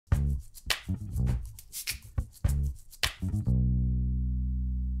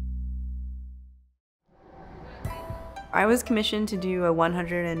I was commissioned to do a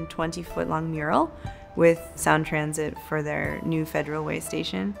 120-foot long mural with Sound Transit for their new Federal Way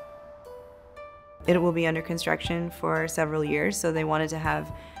station. It will be under construction for several years, so they wanted to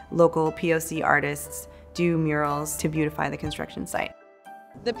have local POC artists do murals to beautify the construction site.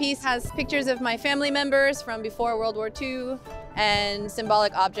 The piece has pictures of my family members from before World War II and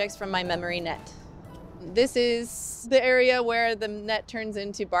symbolic objects from my memory net. This is the area where the net turns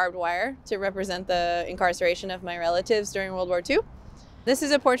into barbed wire to represent the incarceration of my relatives during World War II. This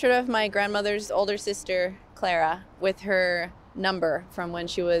is a portrait of my grandmother's older sister, Clara, with her number from when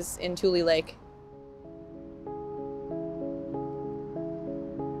she was in Tule Lake.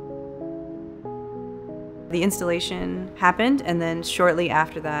 The installation happened, and then shortly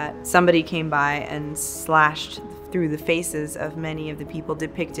after that, somebody came by and slashed through the faces of many of the people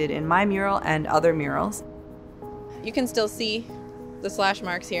depicted in my mural and other murals. You can still see the slash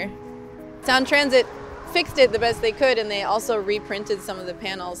marks here. Sound Transit fixed it the best they could, and they also reprinted some of the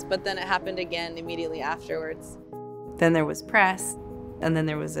panels, but then it happened again immediately afterwards. Then there was press, and then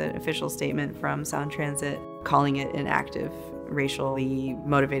there was an official statement from Sound Transit calling it an act of racially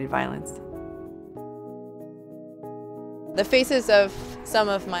motivated violence. The faces of some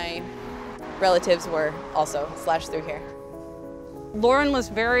of my relatives were also slashed through here. Lauren was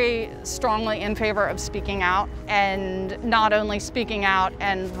very strongly in favor of speaking out, and not only speaking out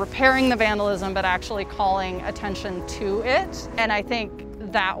and repairing the vandalism, but actually calling attention to it. And I think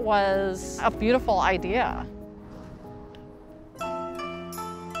that was a beautiful idea.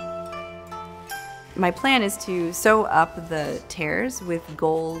 My plan is to sew up the tears with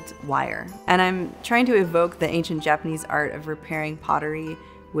gold wire, and I'm trying to evoke the ancient Japanese art of repairing pottery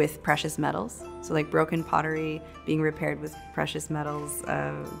with precious metals. So like broken pottery being repaired with precious metals,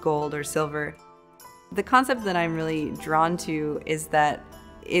 gold or silver. The concept that I'm really drawn to is that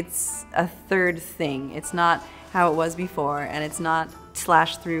it's a third thing. It's not how it was before, and it's not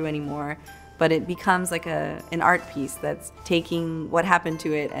slashed through anymore, but it becomes like an art piece that's taking what happened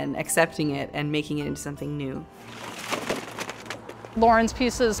to it and accepting it and making it into something new. Lauren's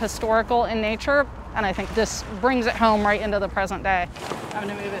piece is historical in nature, and I think this brings it home right into the present day. I'm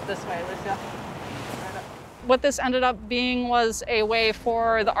gonna move it this way, Lucia. What this ended up being was a way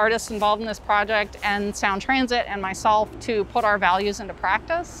for the artists involved in this project and Sound Transit and myself to put our values into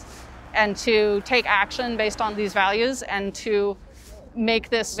practice and to take action based on these values and to make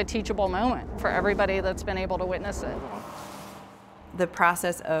this a teachable moment for everybody that's been able to witness it. The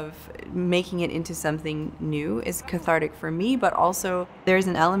process of making it into something new is cathartic for me, but also there's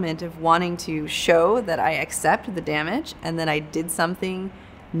an element of wanting to show that I accept the damage and that I did something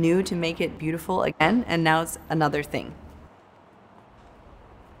new to make it beautiful again, and now it's another thing.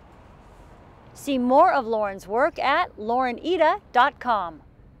 See more of Lauren's work at laurenida.com.